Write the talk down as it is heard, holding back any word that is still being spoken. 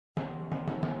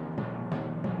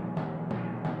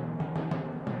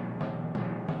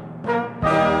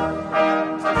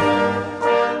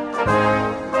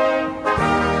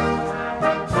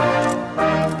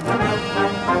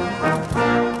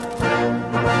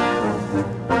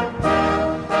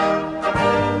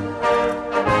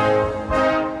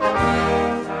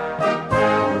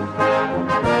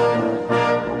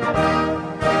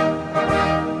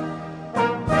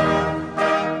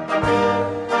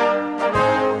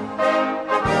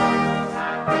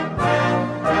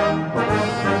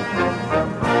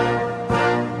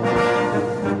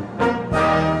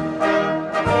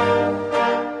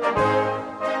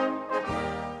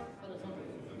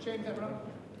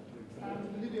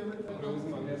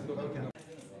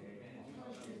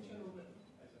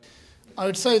I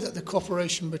would say that the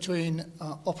cooperation between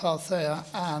Althea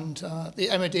and the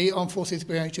MOD, Armed Forces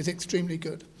BH, is extremely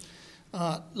good.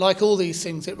 Like all these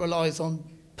things, it relies on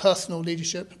personal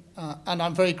leadership, and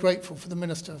I'm very grateful for the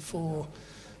Minister for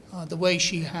the way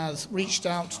she has reached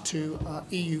out to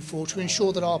EUFOR to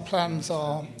ensure that our plans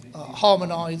are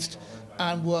harmonised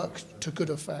and work to good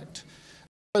effect.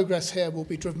 Progress here will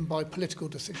be driven by political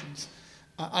decisions,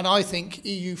 and I think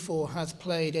EUFOR has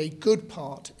played a good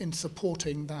part in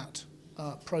supporting that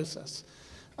process.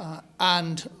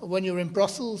 And when you're in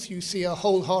Brussels, you see a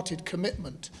wholehearted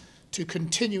commitment to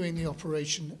continuing the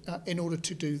operation in order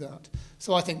to do that.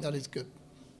 So I think that is good.